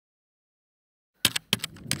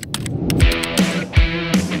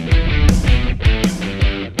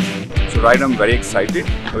the ride I'm very excited.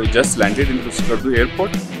 We just landed into Skardu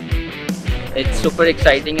airport. It's super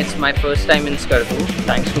exciting. It's my first time in Skardu.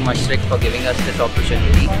 Thanks to Mashreq for giving us this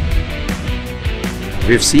opportunity.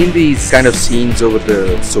 We've seen these kind of scenes over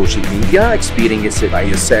the social media. Experiencing it by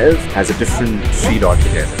yourself has a different feel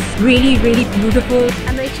altogether. Really, really beautiful.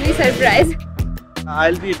 I'm actually surprised.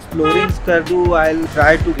 I'll be exploring Skardu. I'll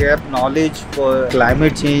try to get knowledge for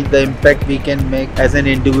climate change, the impact we can make as an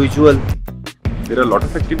individual. There are a lot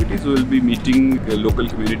of activities. We will be meeting the local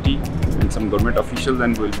community and some government officials,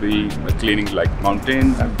 and we'll be cleaning like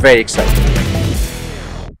mountains. I'm very excited.